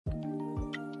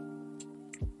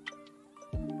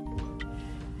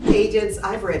Agents,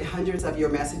 I've read hundreds of your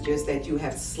messages that you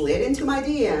have slid into my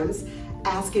DMs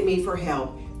asking me for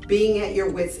help, being at your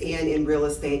wit's end in real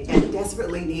estate and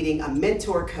desperately needing a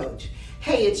mentor coach.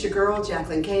 Hey, it's your girl,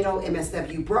 Jacquelyn Cato,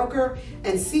 MSW broker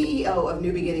and CEO of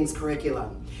New Beginnings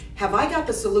Curriculum. Have I got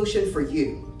the solution for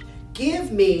you? Give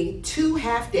me 2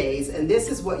 half days and this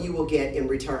is what you will get in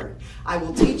return. I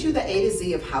will teach you the A to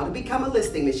Z of how to become a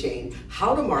listing machine,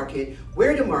 how to market,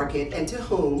 where to market, and to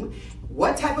whom.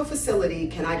 What type of facility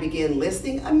can I begin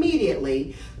listing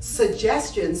immediately?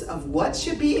 Suggestions of what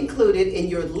should be included in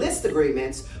your list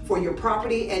agreements for your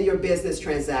property and your business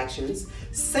transactions.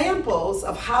 Samples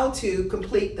of how to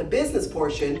complete the business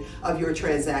portion of your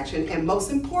transaction. And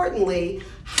most importantly,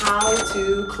 how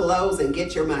to close and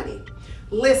get your money.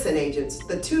 Listen, agents,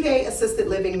 the 2-day assisted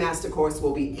living master course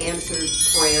will be answered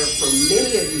prayer for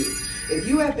many of you. If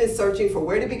you have been searching for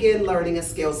where to begin learning a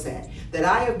skill set that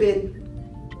I have been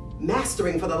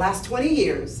mastering for the last 20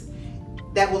 years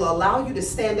that will allow you to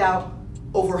stand out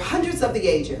over hundreds of the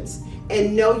agents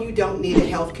and know you don't need a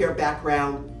healthcare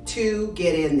background to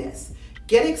get in this.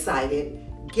 Get excited,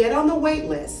 get on the wait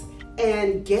list,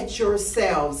 and get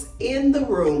yourselves in the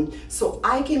room so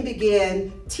I can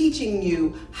begin teaching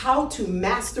you how to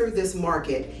master this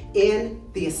market in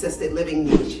the assisted living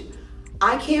niche.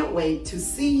 I can't wait to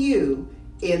see you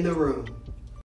in the room.